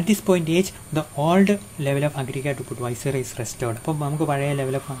 then at this point H the old level of aggregate output Y0 is restored. അപ്പോൾ നമുക്ക് പഴയ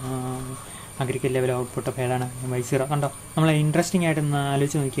level of aggregate level output of ഏതാണ് Y0 കണ്ടോ. നമ്മൾ ഇൻട്രസ്റ്റിംഗ് ആയിട്ട്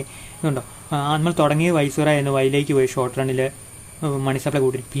ആലോചിച്ച് നോക്കി ഇതുണ്ടോ. നമ്മൾ തുടങ്ങിയത് Y0 ആയിരുന്നു, വൈയിലേക്ക് പോയി ഷോർട്ട് റണ്ണിൽ മണി സപ്ലൈ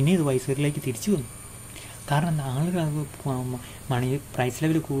കൂട്ടി, പിന്നെ ഇത് Y0യിലേക്ക് തിരിച്ചു വന്നു. കാരണം എന്താ, ആളുകൾ അത് price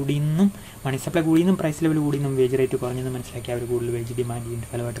level കൂടിയെന്നും money supply കൂടിയെന്നും price level കൂടിയെന്നും wage rate കുറഞ്ഞെന്നും മനസ്സിലാക്കി അവർ കൂടുതൽ വേജ് ഡിമാൻഡ് ചെയ്യുന്ന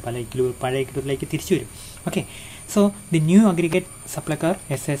ഫലമായിട്ട് പഴയ ഇക്വിറ്റിലേക്ക് തിരിച്ചു വരും. Okay, so the new aggregate supply curve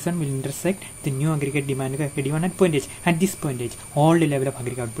SS1 will intersect the new aggregate demand D1 at point H. At this point H, all the level of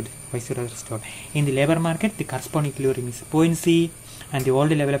aggregate output Y0 is restored. In the labor market, the corresponding equilibrium is point C and the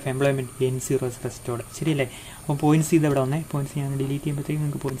old level of employment N0 is restored. ശരിയല്ലേ. അപ്പോൾ point C ഇതെവിടെ വന്നേ, point C ഞാൻ delete ചെയ്യുമ്പോഴത്തേക്ക്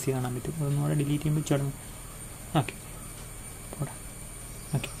നിങ്ങൾക്ക് point C കാണാൻ പറ്റും. ഒന്നുകൂടെ ഡിലീറ്റ് ചെയ്യുമ്പോൾ ചേർന്ന് ഓക്കെ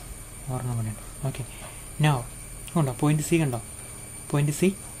ഓക്കെ ഓർമ്മ വേണ്ട. ഓക്കെ, നോ ഉണ്ടോ പോയിന്റ് സി കണ്ടോ, പോയിന്റ് സി.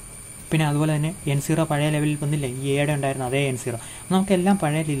 പിന്നെ അതുപോലെ തന്നെ N0 പഴയ ലെവലിൽ വന്നില്ലേ, ഈ എയുടെ ഉണ്ടായിരുന്ന അതേ N0 നമുക്കെല്ലാം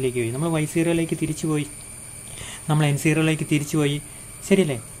പഴയ ലെവലിലേക്ക് പോയി. നമ്മൾ Y0യിലേക്ക് തിരിച്ചു പോയി, നമ്മൾ N0യിലേക്ക് തിരിച്ചു പോയി,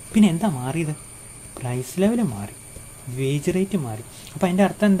 ശരിയല്ലേ. പിന്നെ എന്താ മാറിയത്, പ്രൈസ് ലെവൽ മാറി, വേജ് റേറ്റ് മാറി. അപ്പോൾ അതിൻ്റെ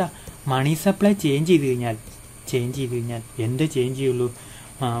അർത്ഥം എന്താ, മണി സപ്ലൈ ചേഞ്ച് ചെയ്ത് കഴിഞ്ഞാൽ എന്ത് ചേഞ്ച് ചെയ്യുള്ളൂ,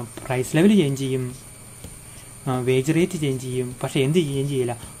 പ്രൈസ് ലെവൽ ചേഞ്ച് ചെയ്യും, വേജ് റേറ്റ് ചേഞ്ച് ചെയ്യും, പക്ഷേ എന്ത് ചേഞ്ച്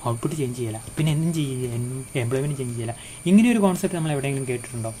ചെയ്യില്ല, ഔട്ട്പുട്ട് ചേഞ്ച് ചെയ്യില്ല, പിന്നെ എന്തും ചെയ്യില്ല, എംപ്ലോയ്മെൻറ്റ് ചേഞ്ച് ചെയ്യില്ല. ഇങ്ങനെയൊരു കോൺസെപ്റ്റ് നമ്മൾ എവിടെയെങ്കിലും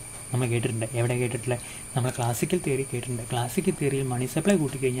കേട്ടിട്ടുണ്ടോ? നമ്മൾ കേട്ടിട്ടുണ്ട്. എവിടെ കേട്ടിട്ടില്ല, നമ്മൾ ക്ലാസിക്കൽ തിയറി കേട്ടിട്ടുണ്ട്. ക്ലാസിക്കൽ തിയറിയിൽ മണി സപ്ലൈ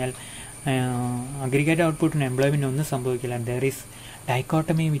കൂട്ടിക്കഴിഞ്ഞാൽ അഗ്രിഗേറ്റ് ഔട്ട്പുട്ടിന് എംപ്ലോയ്മെൻറ്റ് ഒന്നും സംഭവിക്കില്ല. ദർ ഈസ്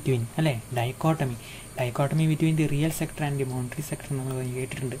ഡൈക്കോട്ടമി ബിറ്റ്വീൻ, അല്ലേ, dichotomy between the real sector and the monetary sector നമ്മൾ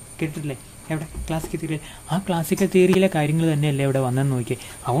കേട്ടിട്ടില്ലേ എവിടെ, ക്ലാസിക്കൽ തിയറിയിൽ. ആ ക്ലാസിക്കൽ തിയറിയിലെ കാര്യങ്ങൾ തന്നെയല്ലേ ഇവിടെ വന്നെന്ന് നോക്കിയേ.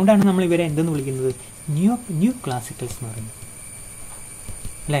 അതുകൊണ്ടാണ് നമ്മൾ ഇവരെ എന്തെന്ന് വിളിക്കുന്നത്, ന്യൂ ക്ലാസിക്കൽസ് എന്ന് പറയുന്നത്,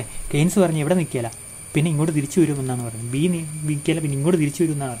 അല്ലേ. കെയ്ൻസ് പറഞ്ഞ് എവിടെ നിൽക്കില്ല, പിന്നെ ഇങ്ങോട്ട് തിരിച്ചു വരുമെന്നാണ് പറയുന്നത്. നിൽക്കില്ല, പിന്നെ ഇങ്ങോട്ട് തിരിച്ചു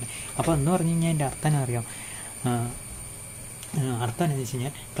വരുമെന്നാണ് പറഞ്ഞത്. അപ്പോൾ എന്ന് പറഞ്ഞു കഴിഞ്ഞാൽ എൻ്റെ അർത്ഥം അറിയാം. അർത്ഥം എന്താണെന്ന് വെച്ച്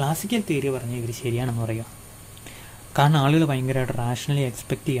കഴിഞ്ഞാൽ ക്ലാസിക്കൽ തിയറി പറഞ്ഞാൽ ഇവർ ശരിയാണെന്ന് പറയുക. കാരണം ആളുകൾ ഭയങ്കരമായിട്ട് റാഷണലി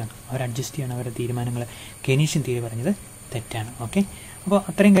എക്സ്പെക്റ്റ് ചെയ്യാണ്, അവർ അഡ്ജസ്റ്റ് ചെയ്യണം അവരുടെ തീരുമാനങ്ങൾ. കെനീഷ്യൻ തിയറി പറഞ്ഞത് തെറ്റാണ്. ഓക്കെ, അപ്പോൾ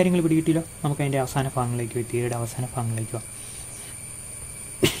അത്രയും കാര്യങ്ങൾ പിടികിട്ടില്ലോ. നമുക്ക് അതിൻ്റെ അവസാന ഭാഗങ്ങളിലേക്ക് പോയി, തിയറിയുടെ അവസാന ഭാഗങ്ങളിലേക്ക് പോകാം.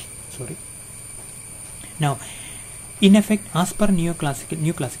 Sorry. Now in effect, as per new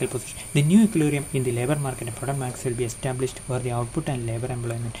classical position, the new equilibrium in the labor market and product max will be established where the output and labor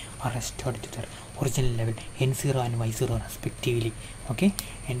employment are restored to their original level N0 and Y0 respectively. Okay,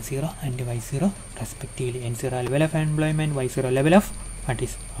 N0 and Y0 respectively. N0 level of employment, Y0 level of what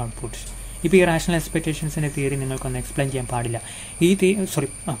is output. ഇപ്പോൾ ഈ rational എക്സ്പെക്ടേഷൻസിൻ്റെ theory നിങ്ങൾക്കൊന്ന് explain ചെയ്യാൻ പാടില്ല.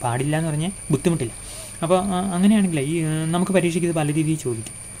 പാടില്ല എന്ന് പറഞ്ഞാൽ ബുദ്ധിമുട്ടില്ല. അപ്പോൾ അങ്ങനെയാണെങ്കിൽ ഈ നമുക്ക് പരീക്ഷയ്ക്ക് ഇത് പല രീതിയിൽ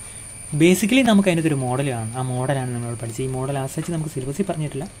ചോദിക്കും. ബേസിക്കലി നമുക്ക് അതിൻ്റെ ഒരു മോഡൽ കാണും. ആ മോഡലാണ് നമ്മൾ പഠിച്ചത്. ഈ മോഡൽ ആസച്ച് നമുക്ക് സിലബസിൽ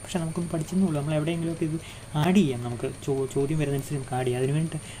പറഞ്ഞിട്ടില്ല, പക്ഷേ നമുക്കൊന്ന് പഠിച്ചെന്നുള്ളൂ. നമ്മൾ എവിടെയെങ്കിലുമൊക്കെ ഇത് ആഡ് ചെയ്യാം, നമുക്ക് ചോദ്യം വരുന്നതനുസരിച്ച് നമുക്ക് ആഡ് ചെയ്യാം. അതിന്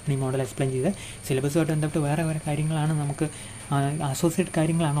വേണ്ടിയിട്ട് ഈ മോഡൽ എക്സ്പ്ലെയിൻ ചെയ്ത് സിലബസുമായിട്ട് ബന്ധപ്പെട്ട് വേറെ കാര്യങ്ങളാണ് നമുക്ക് അസോസിയേറ്റ്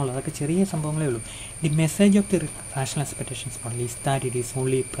കാര്യങ്ങളാണുള്ളത്. അതൊക്കെ ചെറിയ സംഭവങ്ങളേ ഉള്ളൂ. The message of the rational expectations model is that it is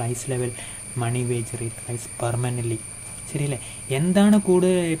only price level money wage rate rice permanently. ശരിയല്ലേ. എന്താണ്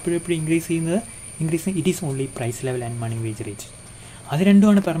കൂടുതൽ എപ്പോഴും ഇൻക്രീസ് ചെയ്യുന്നത്, it is only price level and money wage rate. അത്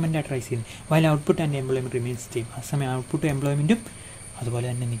രണ്ടുമാണ് പെർമനൻ്റ് ആയിട്ട് റൈസ് ചെയ്യുന്നത്. While output and employment remains same. ആ സമയം ഔട്ട്പുട്ടും എംപ്ലോയ്മെൻറ്റും അതുപോലെ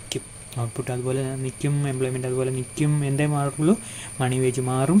തന്നെ നിൽക്കും. ഔട്ട്പുട്ട് അതുപോലെ നിൽക്കും, എംപ്ലോയ്മെൻറ്റ് അതുപോലെ നിൽക്കും. എന്തേ മാറുള്ളൂ, മണി വേജ്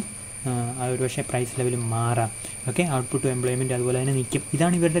മാറും, ഒരു പക്ഷേ പ്രൈസ് ലെവലും മാറാം. ഓക്കെ, ഔട്ട്പുട്ടും എംപ്ലോയ്മെൻറ്റ് അതുപോലെ തന്നെ നിൽക്കും.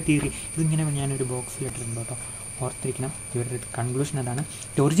 ഇതാണ് ഇവരുടെ തിയറി. ഇതിങ്ങനെ ഞാനൊരു ബോക്സിൽ ഇട്ടിട്ടുണ്ട് കേട്ടോ, ഓർത്തിരിക്കണം. ഇവരുടെ കൺക്ലൂഷൻ അതാണ്.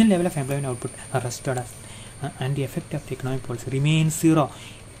 The original level of employment output restored and the effect of the economic policy remains zero.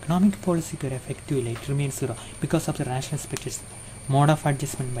 Economic പോളിസിക്ക് ഒരു എഫക്റ്റും ഇല്ല, it remains zero because of the rational expectations mode of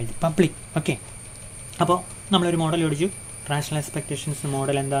adjustment by the public. Okay, അപ്പോൾ നമ്മളൊരു model പഠിച്ചു. Rational expectations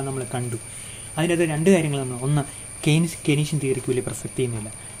model എന്താണെന്ന് നമ്മൾ കണ്ടു. അതിനകത്ത് രണ്ട് കാര്യങ്ങൾ നമ്മൾ, ഒന്ന് കെനീഷ്യൻ തിയറിക്ക് വലിയ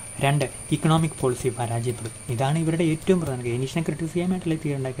പ്രസക്തിയൊന്നുമില്ല, രണ്ട് ഇക്കണോമിക് പോളിസി പരാജയപ്പെടും. ഇതാണ് ഇവരുടെ ഏറ്റവും പ്രധാനം. കെനീഷ്യനെ ക്രിട്ടിസൈസ് ചെയ്യാനായിട്ടുള്ള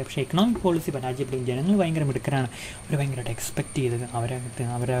തിയറി ഉണ്ടാക്കിയത്, പക്ഷേ ഇക്കണോമിക് പോളിസി പരാജയപ്പെടും. ജനങ്ങൾ ഭയങ്കര മിടുക്കരാണ്, അവർ ഭയങ്കരമായിട്ട് എക്സ്പെക്റ്റ് ചെയ്ത്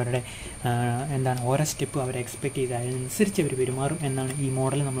അവരവരുടെ ഓരോ സ്റ്റെപ്പ് അവരെ എക്സ്പെക്റ്റ് ചെയ്ത് അതിനനുസരിച്ച് അവർ പെരുമാറും എന്നാണ് ഈ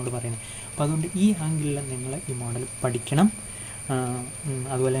മോഡൽ നമ്മളോട് പറയുന്നത്. അപ്പോൾ അതുകൊണ്ട് ഈ ആംഗിളിൽ നിങ്ങൾ ഈ മോഡൽ പഠിക്കണം.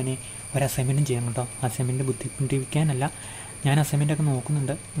 അതുപോലെ തന്നെ ഒരു അസൈൻമെൻറ്റും ചെയ്യണം കേട്ടോ. അസൈൻമെൻറ്റ് ബുദ്ധിമുട്ടിപ്പിക്കാനല്ല, ഞാൻ അസൈൻമെൻറ്റൊക്കെ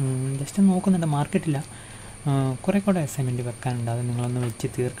നോക്കുന്നുണ്ട്, ജസ്റ്റ് നോക്കുന്നുണ്ട്, മാർക്കിട്ടില്ല. കുറേ കൂടെ അസൈൻമെൻറ്റ് വെക്കാനുണ്ട്, അത് നിങ്ങളൊന്ന് വെച്ച്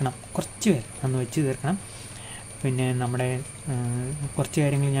തീർക്കണം. കുറച്ച് പേര് ഒന്ന് വെച്ച് തീർക്കണം. പിന്നെ നമ്മുടെ കുറച്ച്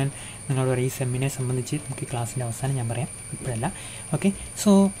കാര്യങ്ങൾ ഞാൻ നിങ്ങളോട് പറയാം. ഈ സെമ്മിനെ സംബന്ധിച്ച് നമുക്ക് ഈ ക്ലാസ്സിൻ്റെ അവസാനം ഞാൻ പറയാം, ഇപ്പോഴല്ല. ഓക്കെ,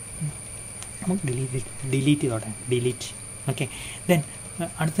 സോ നമുക്ക് ഡിലീറ്റ് ചെയ്തോട്ടെ, ഡിലീറ്റ്. ഓക്കെ, ദെൻ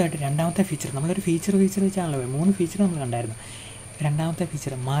അടുത്തതായിട്ട് രണ്ടാമത്തെ ഫീച്ചർ. നമ്മളൊരു ഫീച്ചർ വെച്ചാണല്ലോ, 3 ഫീച്ചർ നമ്മൾ കണ്ടായിരുന്നു. രണ്ടാമത്തെ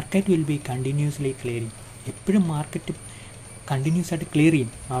feature, market will be continuously clearing. എപ്പോഴും മാർക്കറ്റ് കണ്ടിന്യൂസ് ആയിട്ട് ക്ലിയർ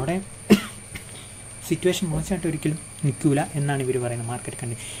ചെയ്യും. അവിടെ സിറ്റുവേഷൻ മോശമായിട്ട് ഒരിക്കലും നിൽക്കില്ല എന്നാണ് ഇവർ പറയുന്നത്. Market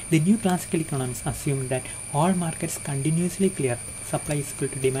continue. The new classical economics assume that all markets continuously clear, supply is equal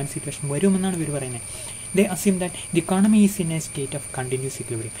to demand situation വരുമെന്നാണ് ഇവർ പറയുന്നത്. They assume that the economy is in a state of continuous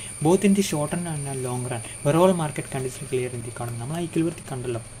equilibrium, both in the short run and the long run, where all market conditions clear in the economy. നമ്മൾ ആ ഇക്വിലിബ്രിയത്തിൽ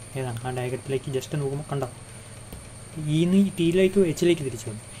കണ്ടല്ലോ, ഏതാണ് ആ ഡയഗ്രത്തിലേക്ക് just നോക്കുമ്പോൾ കണ്ടോ, ഇന്ന് ടിയിലേക്ക് എച്ചിലേക്ക് തിരിച്ചു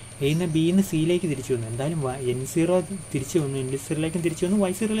വന്നു, എന്ന് ബിന്ന് സിയിലേക്ക് തിരിച്ചു വന്നു, എന്തായാലും N0 തിരിച്ചു വന്നു, N0ലേക്കും തിരിച്ചു വന്നു,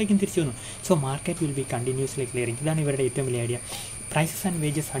 Y0ലേക്കും തിരിച്ചു വന്നു. So market will be continuously clearing. ഇതാണ് ഇവരുടെ ഏറ്റവും വലിയ idea. Prices and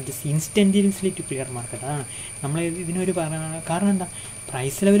wages adjust ഇൻസ്റ്റൻറ്റനിയസ്ലി to clear market. അതാണ് നമ്മൾ ഇതിനൊരു കാരണം എന്താ,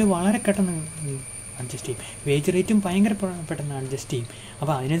 പ്രൈസ് ലെവൽ വളരെ പെട്ടെന്ന് അഡ്ജസ്റ്റ് ചെയ്യും, വേജ് റേറ്റും ഭയങ്കര പെട്ടെന്ന് അഡ്ജസ്റ്റ് ചെയ്യും.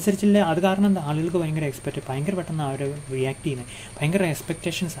 അപ്പോൾ അതിനനുസരിച്ചുള്ള അത് കാരണം എന്താ, ആളുകൾക്ക് ഭയങ്കര പെട്ടെന്ന് അവർ റിയാക്ട് ചെയ്യുന്നത്, ഭയങ്കര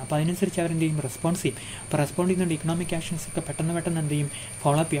എക്സ്പെക്റ്റേഷൻസ്. അപ്പോൾ അതിനനുസരിച്ച് അവരെന്ത് ചെയ്യും, റെസ്പോൺസ് ചെയ്യും. അപ്പോൾ റെസ്പോണ്ട് ചെയ്യുന്നുണ്ട് ഇക്കണോമിക് ആക്ഷൻസ് ഒക്കെ പെട്ടെന്ന് എന്ത് ചെയ്യും,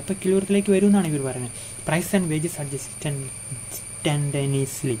 ഫോളോ അപ്പ് ചെയ്യും. അപ്പോൾ ഇക്വിലിബ്രിയത്തിലേക്ക് വരുമെന്നാണ് ഇവർ പറയുന്നത്. Price and wages adjust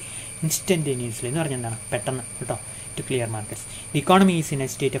instantaneously എന്ന് പറഞ്ഞാൽ എന്താണ്, പെട്ടെന്ന് കേട്ടോ, to clear markets. The economy is in a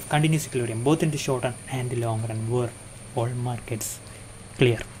state of continuous equilibrium, both in the short run and the long run, where all markets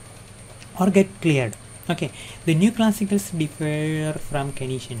clear or get cleared. Okay, the new classicals differ from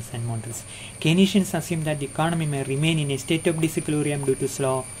Keynesians and Montrose. Keynesians assume that the economy may remain in a state of disequilibrium due to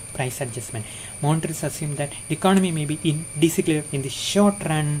slow price adjustment. Montrose assume that the economy may be in disequilibrium in the short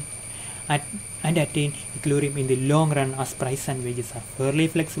run and attain equilibrium in the long run, as price and wages are fairly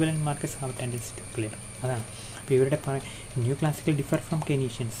flexible and markets have a tendency to clear. അതാണ് അപ്പോൾ ഇവരുടെ new classical differ from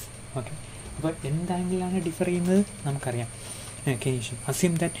കെനീഷ്യൻസ്. Okay, അപ്പോൾ എന്താണെങ്കിലാണ് differ ചെയ്യുന്നത് നമുക്കറിയാം. Keynesian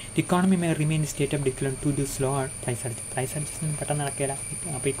assume that the economy may remain state of decline to the slow price adjustment പെട്ടെന്ന് നടക്കില്ല.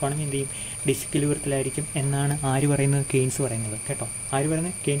 അപ്പോൾ economy എന്ത് ചെയ്യും, ഡിസിക്വിലിബ്രിയത്തിലായിരിക്കും എന്നാണ് ആര് പറയുന്നത്, കെയ്ൻസ് പറയുന്നത് കേട്ടോ. ആര്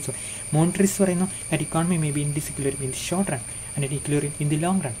പറയുന്നത്, കെയ്ൻസ്. മോൺട്രീസ് പറയുന്നു that economy may be in disequilibrium in the short run and equilibrium in the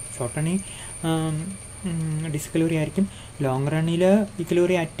long run. Short റണ്ണിൽ disequilibrium ആയിരിക്കും, ലോങ് റണ്ണിൽ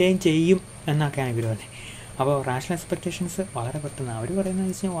ഇക്വിലിബ്രിയം അറ്റൈൻ ചെയ്യും എന്നൊക്കെയാണ് ഇവർ പറയുന്നത്. അപ്പോൾ റാഷണൽ എക്സ്പെക്റ്റേഷൻസ് വളരെ പെട്ടെന്ന് അവർ പറയുന്നത്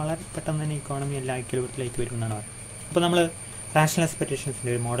വെച്ചാൽ വളരെ പെട്ടെന്ന് തന്നെ ഇക്കോണമി എല്ലാ ഇക്വിലിബ്രിയത്തിലേക്ക് വരുമെന്നാണ് പറയുന്നത്. അപ്പോൾ നമ്മൾ റാഷണൽ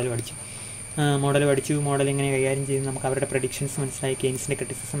എക്സ്പെക്റ്റേഷൻസിൻ്റെ ഒരു മോഡൽ പഠിച്ചു. മോഡൽ എങ്ങനെ കൈകാര്യം ചെയ്ത് നമുക്ക് അവരുടെ പ്രഡിക്ഷൻസ് മനസ്സിലായി, കെയ്ൻസിൻ്റെ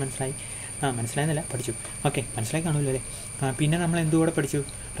ക്രിറ്റിസിസം മനസ്സിലായെന്നല്ല പഠിച്ചു. ഓക്കെ, മനസ്സിലായി കാണുമല്ലോ അല്ലേ. പിന്നെ നമ്മൾ എന്തുകൂടെ പഠിച്ചു,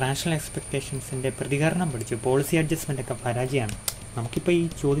 റാഷണൽ എക്സ്പെക്റ്റേഷൻസിൻ്റെ പ്രതികരണം പഠിച്ചു. പോളിസി അഡ്ജസ്റ്റ്മെൻ്റ് ഒക്കെ പരാജയമാണ്. നമുക്കിപ്പോൾ ഈ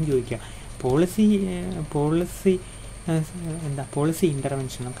ചോദ്യം ചോദിക്കുക, പോളിസി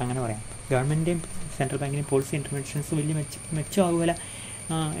ഇൻ്റർവെൻഷൻ നമുക്ക് അങ്ങനെ പറയാം. ഗവൺമെൻറ്റിൻ്റെയും സെൻട്രൽ ബാങ്കിൻ്റെയും പോളിസി ഇൻ്റർവെൻഷൻസ് വലിയ മെച്ചമാകുകയില്ല.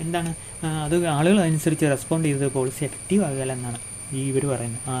 എന്താണ് അത് ആളുകൾ അനുസരിച്ച് റെസ്പോണ്ട് ചെയ്തത് പോളിസി എഫക്റ്റീവ് ആകുകയില്ല എന്നാണ് ഇവർ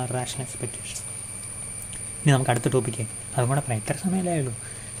പറയുന്നത്, ആ റാഷണൽ എക്സ്പെക്റ്റേഷൻസ്. ഇനി നമുക്ക് അടുത്ത ടോപ്പിക്ക് അതും കൂടെ പറയാം. എത്ര സമയമല്ലായുള്ളൂ,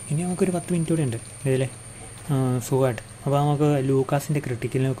 ഇനി നമുക്കൊരു 10 മിനിറ്റ് കൂടെ ഉണ്ട് ഇതിൽ സുഖമായിട്ട്. അപ്പോൾ നമുക്ക് ലൂക്കാസിൻ്റെ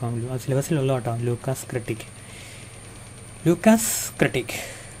ക്രിട്ടിക്കിൽ നോക്കാം. സിലബസിലുള്ള കേട്ടോ, ലൂക്കാസ് ക്രിട്ടിക്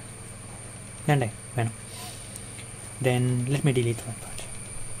വേണം. Then let me delete one part.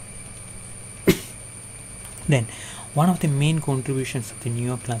 Then one of the main contributions of the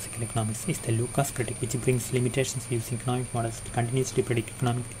neoclassical economics is the Luca's critique, which brings limitations using economic models to continuously predict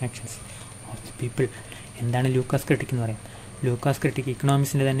economic actions of the people. എന്താണ് Lucas critic എന്ന് പറയാം? Lucas critic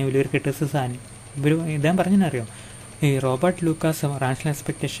ഇക്കണോമിക്സിൻ്റെ തന്നെ വലിയൊരു ക്രിറ്റിസിസമാണ്. ഇദ്ദേഹം പറഞ്ഞെന്നറിയോ, ഈ Robert Lucas rational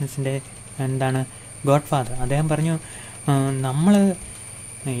എക്സ്പെക്റ്റേഷൻസിൻ്റെ God father. അദ്ദേഹം പറഞ്ഞു, നമ്മൾ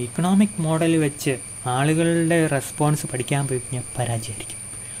ഇക്കണോമിക് മോഡൽ വെച്ച് ആളുകളുടെ റെസ്പോൺസ് പഠിക്കാൻ പോയി കഴിഞ്ഞാൽ പരാജയമായിരിക്കും.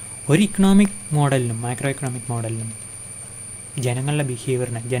 ഒരു ഇക്കണോമിക് മോഡലിനും മാക്രോ എക്കണോമിക് മോഡലിനും ജനങ്ങളുടെ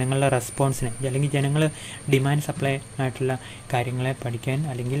ബിഹേവിയറിനെ, ജനങ്ങളുടെ റെസ്പോൺസിനെ, അല്ലെങ്കിൽ ജനങ്ങൾ ഡിമാൻഡ് സപ്ലൈ ആയിട്ടുള്ള കാര്യങ്ങളെ പഠിക്കാൻ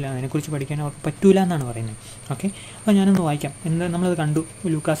അല്ലെങ്കിൽ അതിനെക്കുറിച്ച് പഠിക്കാൻ അവർക്ക് പറ്റൂല എന്നാണ് പറയുന്നത്. ഓക്കെ, അപ്പോൾ ഞാനൊന്ന് വായിക്കാം. നമ്മളത് കണ്ടു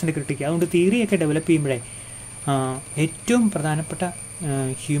ലൂക്കാസിൻ്റെ ക്രിട്ടിക്ക്. അതുകൊണ്ട് തിയറിയൊക്കെ ഡെവലപ്പ് ചെയ്യുമ്പോഴേ ഏറ്റവും പ്രധാനപ്പെട്ട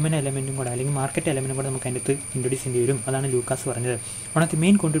ഹ്യൂമൻ എലമെൻറ്റും കൂടെ അല്ലെങ്കിൽ മാർക്കറ്റ് എലമെൻറ്റും കൂടെ നമുക്ക് അതിൻ്റെ അകത്ത് ഇൻട്രൊഡ്യൂസ് ചെയ്യേണ്ടി വരും. അതാണ് ലൂക്കാസ് പറഞ്ഞത്. One of the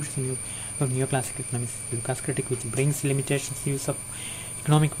main contribution neoclassical economics, Luca's critique, which brings limitations use of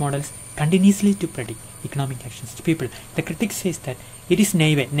economic models continuously to predict economic actions to people. The critic says that it is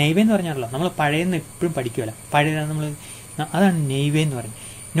naive എന്ന് പറഞ്ഞാലോ, നമ്മൾ പഴയെന്ന് എപ്പോഴും പഠിക്കുമല്ലോ, അതാണ് naive എന്ന് പറയുന്നത്.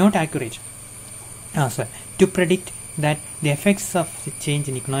 Not accurate to predict that the effects of the change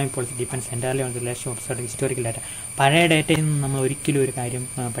in economic policy depends entirely on the relation of historical data. പഴയ ഡേറ്റയിൽ നിന്ന് നമ്മൾ ഒരിക്കലും ഒരു കാര്യം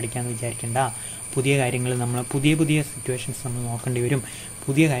പഠിക്കാമെന്ന് വിചാരിക്കേണ്ട. പുതിയ കാര്യങ്ങൾ പുതിയ സിറ്റുവേഷൻസ് നമ്മൾ നോക്കേണ്ടി വരും,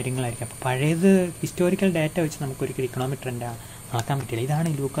 പുതിയ കാര്യങ്ങളായിരിക്കും. അപ്പോൾ പഴയത് ഹിസ്റ്റോറിക്കൽ ഡാറ്റ വെച്ച് നമുക്കൊരിക്കലും ഇക്കണോമിക് ട്രെൻഡ് ആക്കാൻ പറ്റില്ല. ഇതാണ്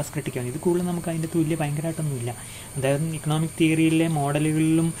ലൂക്കാസ് ക്രിട്ടിക്. ഇത് കൂടുതൽ നമുക്ക് അതിൻ്റെ തുല്യ ഭയങ്കരമായിട്ടൊന്നുമില്ല. അതായത് ഇക്കണോമിക് തിയറിയിലെ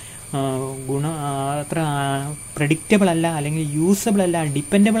മോഡലുകളിലും അത്ര പ്രഡിക്റ്റബിൾ അല്ല, അല്ലെങ്കിൽ യൂസബിൾ അല്ല,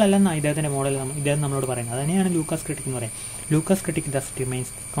 ഡിപ്പെൻഡബിൾ അല്ല എന്നാണ് ഇദ്ദേഹത്തിൻ്റെ മോഡൽ ഇദ്ദേഹം നമ്മളോട് പറയുന്നത്. അതുതന്നെയാണ് ലൂക്കാസ് ക്രിട്ടിക് എന്ന് പറയുന്നത്. Lucas critic thus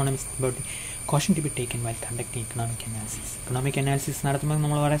ഡിമൈൻസ് economics about Caution to be taken while conducting economic analysis. Economic analysis നടത്തുമ്പോൾ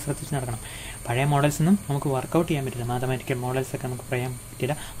നമ്മൾ വളരെ ശ്രദ്ധിച്ച് നടക്കണം. പഴയ മോഡൽസൊന്നും നമുക്ക് വർക്കൗട്ട് ചെയ്യാൻ പറ്റില്ല. മാത്തമാറ്റിക്കൽ മോഡൽസൊക്കെ നമുക്ക് പറയാൻ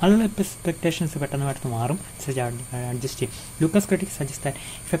പറ്റില്ല. ആളുകളുടെ എക്സ്പെക്ടേഷൻസ് പെട്ടെന്ന് മാറും. അഡ്ജസ്റ്റ് ചെയ്യും. Lucas critics suggest that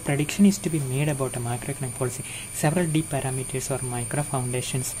if a prediction is to be made about a macroeconomic policy, several deep parameters or micro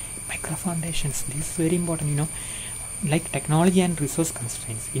foundations, this is very important, like technology and resource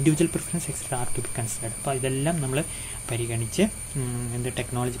constraints, individual preference, etc. are to be considered. അപ്പോൾ ഇതെല്ലാം നമ്മൾ പരിഗണിച്ച്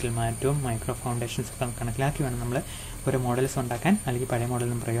technological മാറ്റവും micro foundations ഒക്കെ കണക്കിലാക്കി വേണം നമ്മൾ ഓരോ models ഉണ്ടാക്കാൻ, അല്ലെങ്കിൽ പഴയ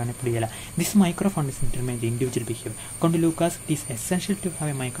മോഡലൊന്നും പ്രയോജനപ്പെടുകയില്ല. This micro foundation determine the individual behaviour. കൊണ്ട് Lucas it is essential to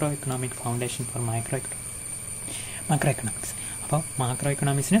have A micro economic foundation four micro economics. അപ്പോൾ മാക്രോ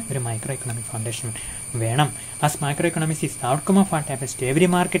എക്കണോമിക്സിന് ഒരു മൈക്രോ എക്കണോമിക് ഫൗണ്ടേഷൻ വേണം. As micro economics is the outcome of what happens to every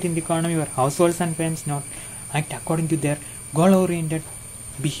market in the economy or house holds and firms not act according to their goal oriented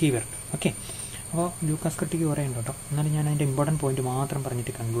behaviour. Okay, അപ്പോൾ Lucas critic പറയുന്നുണ്ട് കേട്ടോ. എന്നാലും ഞാൻ അതിൻ്റെ important point മാത്രം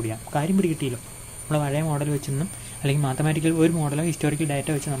പറഞ്ഞിട്ട് conclude ചെയ്യാം. കാര്യം പിടികിട്ടിയല്ലോ. നമ്മൾ പഴയ മോഡൽ വെച്ചൊന്നും, അല്ലെങ്കിൽ മാത്തമാറ്റിക്കൽ ഒരു മോഡലോ ഹിസ്റ്റോറിക്കൽ ഡാറ്റ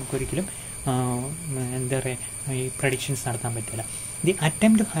വെച്ച് നമുക്കൊരിക്കലും എന്താ പറയുക ഈ പ്രഡിക്ഷൻസ് നടത്താൻ പറ്റില്ല. The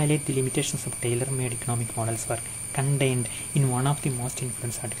attempt to highlight the limitations of Taylor made economic models were contained in one of the most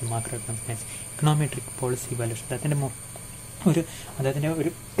influential article macroeconomics econometric policy evaluation. അദ്ദേഹത്തിൻ്റെ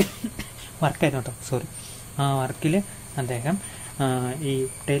ഒരു വർക്കായിരുന്നു കേട്ടോ. സോറി, ആ വർക്കിൽ അദ്ദേഹം ഈ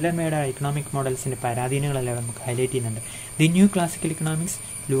ടൈലർ മെയ്ഡ് ഇക്കണോമിക് മോഡൽസിൻ്റെ പരാധീനങ്ങളെല്ലാം നമുക്ക് ഹൈലൈറ്റ് ചെയ്യുന്നുണ്ട്. The new classical economics,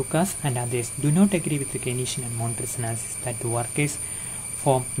 Lucas and others do not agree with the Keynesian and monetary analysis that the workers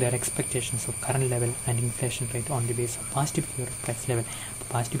form their expectations of current level and inflation rate on the base of past behavior price level.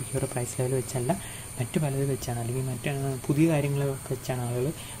 Past behaviour price level വെച്ചല്ല, മറ്റു പലത് വെച്ചാണ്, അല്ലെങ്കിൽ മറ്റ് പുതിയ കാര്യങ്ങളൊക്കെ വെച്ചാണ് ആളുകൾ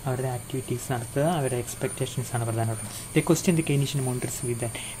അവരുടെ ആക്ടിവിറ്റീസ് നടത്തുക. അവരുടെ എക്സ്പെക്ടേഷൻസാണ് പ്രധാനമായിട്ടും. The question the Keynesian monitors with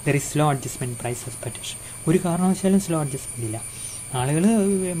that there is slow adjustment price expectation. ഒരു കാരണവശാലും സ്ലോ അഡ്ജസ്റ്റ്മെൻ്റ് ഇല്ല. ആളുകൾ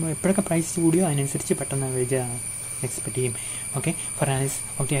എപ്പോഴൊക്കെ പ്രൈസ് കൂടിയോ അതിനനുസരിച്ച് പെട്ടെന്ന് വേജ് എക്സ്പെക്ട് ചെയ്യും. Okay, for analysis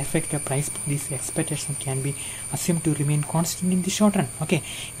of the effect of price, these expectations can be assumed to remain constant in the short run. Okay,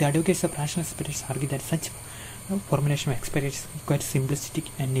 the advocates of rational expectations argue that such formulation of expectations is quite simplistic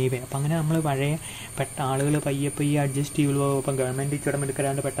and naive. അപ്പം അങ്ങനെ നമ്മൾ പഴയ ആളുകൾ പയ്യെ adjust ചെയ്യുള്ളൂ. അപ്പം government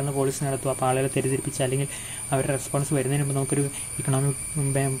ചുടമെടുക്കാണ്ട് പെട്ടെന്ന് policy നടത്തും. അപ്പോൾ ആളുകളെ തെറ്റിദ്ധരിപ്പിച്ച് അല്ലെങ്കിൽ അവരുടെ റെസ്പോൺസ് വരുന്നതിന് മുമ്പ് നമുക്കൊരു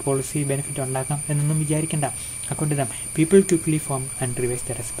ഇക്കണോമിക് പോളിസി ബെനിഫിറ്റ് ഉണ്ടാക്കാം എന്നൊന്നും വിചാരിക്കേണ്ട. According to them, people quickly form and revise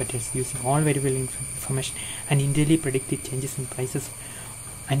there expectations using all വെരിയബിൾ information and ഇന്റർലി predict the changes in prices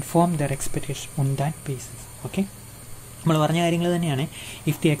and form their expectation on that basis. Okay, നമ്മൾ പറഞ്ഞ കാര്യങ്ങൾ തന്നെയാണ്.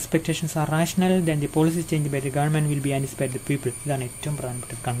 If the expectations R rational then the policy change by the government will be anticipate the people. ഇതാണ് ഏറ്റവും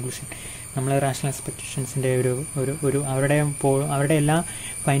പ്രധാനപ്പെട്ട conclusion. നമ്മൾ rational എക്സ്പെക്ടേഷൻസിൻ്റെ ഒരു അവരുടെ എല്ലാ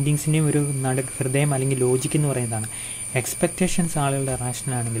ഫൈൻഡിങ്സിൻ്റെയും ഒരു ഹൃദയം അല്ലെങ്കിൽ ലോജിക്ക് എന്ന് പറയുന്നതാണ്. എക്സ്പെക്ടേഷൻസ് ആളുകളുടെ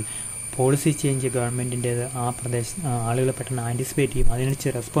റാഷണൽ ആണെങ്കിൽ പോളിസി ചേഞ്ച് ഗവൺമെൻറ്റിൻ്റേത് ആ ആളുകൾ പെട്ടെന്ന് ആൻറ്റിസിപ്പേറ്റ് ചെയ്യും,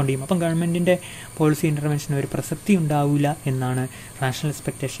 അതിനനുസരിച്ച് റെസ്പോണ്ട് ചെയ്യും. അപ്പം ഗവൺമെൻറ്റിൻ്റെ പോളിസി ഇൻ്റർവെൻഷന് ഒരു പ്രസക്തി ഉണ്ടാവില്ല എന്നാണ് റാഷണൽ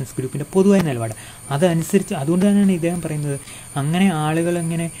എക്സ്പെക്ടേഷൻസ് ഗ്രൂപ്പിൻ്റെ പൊതുവായ നിലപാട്. അതനുസരിച്ച് അതുകൊണ്ട് തന്നെയാണ് ഇദ്ദേഹം പറയുന്നത് അങ്ങനെ ആളുകൾ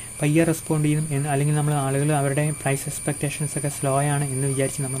ഇങ്ങനെ പയ്യെ റെസ്പോണ്ട് ചെയ്യും, അല്ലെങ്കിൽ നമ്മൾ ആളുകൾ അവരുടെ പ്രൈസ് എക്സ്പെക്ടേഷൻസ് ഒക്കെ സ്ലോ ആണ് എന്ന്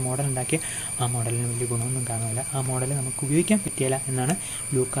വിചാരിച്ച് നമ്മൾ മോഡൽ ഉണ്ടാക്കിയ ആ മോഡലിന് വലിയ ഗുണമൊന്നും കാണുന്നില്ല, ആ മോഡൽ നമുക്ക് ഉപയോഗിക്കാൻ പറ്റിയില്ല എന്നാണ്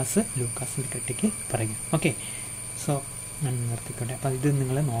ലൂക്കാസിൻ്റെ ക്രിട്ടിക്ക് പറയുക. ഓക്കെ, സോ ഞാൻ നിർത്തിക്കോട്ടെ. അപ്പോൾ ഇത്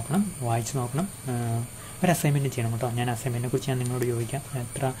നിങ്ങൾ നോക്കണം, വായിച്ച് നോക്കണം. ഒരു അസൈൻമെൻറ്റ് ചെയ്യണം കേട്ടോ. ഞാൻ അസൈൻമെൻറ്റിനെ കുറിച്ച് ഞാൻ നിങ്ങളോട് ചോദിക്കാം.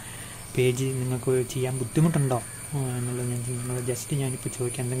 എത്ര പേജ് നിങ്ങൾക്ക് ചെയ്യാൻ ബുദ്ധിമുട്ടുണ്ടോ എന്നുള്ളത് നിങ്ങൾ ജസ്റ്റ് ഞാനിപ്പോൾ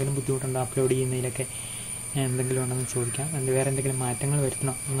ചോദിക്കാം. എന്തെങ്കിലും ബുദ്ധിമുട്ടുണ്ടോ അപ്ലോഡ് ചെയ്യുന്നതിലൊക്കെ എന്തെങ്കിലും ഉണ്ടെന്ന് ചോദിക്കാം. വേറെ എന്തെങ്കിലും മാറ്റങ്ങൾ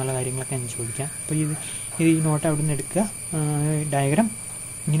വരുത്തണോ എന്നുള്ള കാര്യങ്ങളൊക്കെ ഞാൻ ചോദിക്കാം. അപ്പോൾ ഈ നോട്ട് അവിടെ നിന്ന് എടുക്കുക. ഡയഗ്രാം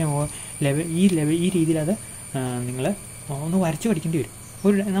ഇങ്ങനെ ഈ രീതിയിൽ അത് നിങ്ങൾ ഒന്ന് വരച്ച് പഠിക്കേണ്ടി വരും.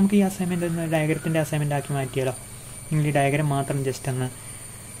 നമുക്ക് ഈ അസൈൻമെൻറ്റ് ഡയഗ്രത്തിൻ്റെ അസൈൻമെൻ്റ് ആക്കി മാറ്റിയാലോ? നിങ്ങൾ ഈ ഡയഗ്രാം മാത്രം ജസ്റ്റ് ഒന്ന്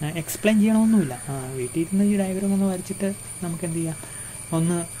എക്സ്പ്ലെയിൻ ചെയ്യണമൊന്നുമില്ല. വീട്ടിൽ ഇരുന്ന് ഈ ഡയഗ്രാം ഒന്ന് വരച്ചിട്ട് നമുക്ക് എന്ത് ചെയ്യാം,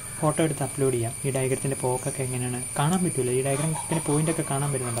 ഒന്ന് ഫോട്ടോ എടുത്ത് അപ്ലോഡ് ചെയ്യാം. ഈ ഡയഗ്രത്തിൻ്റെ പോക്കൊക്കെ എങ്ങനെയാണ് കാണാൻ പറ്റില്ല. ഈ ഡയഗ്രത്തിൻ്റെ പോയിൻ്റൊക്കെ കാണാൻ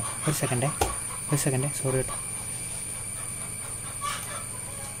പറ്റുന്നുണ്ടോ? ഒരു സെക്കൻഡേ സോറി കേട്ടോ.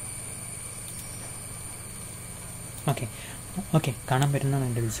 ഓക്കെ കാണാൻ പറ്റുന്നതാണ്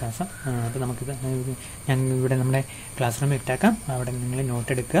എൻ്റെ വിശ്വാസം. അപ്പോൾ നമുക്കിത് ഞാൻ ഇവിടെ നമ്മുടെ ക്ലാസ് റൂമിൽ ഇട്ടേക്കാം. അവിടെ നിങ്ങൾ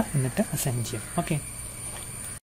നോട്ട് എടുക്കുക, എന്നിട്ട് അസൈൻ ചെയ്യാം. ഓക്കെ.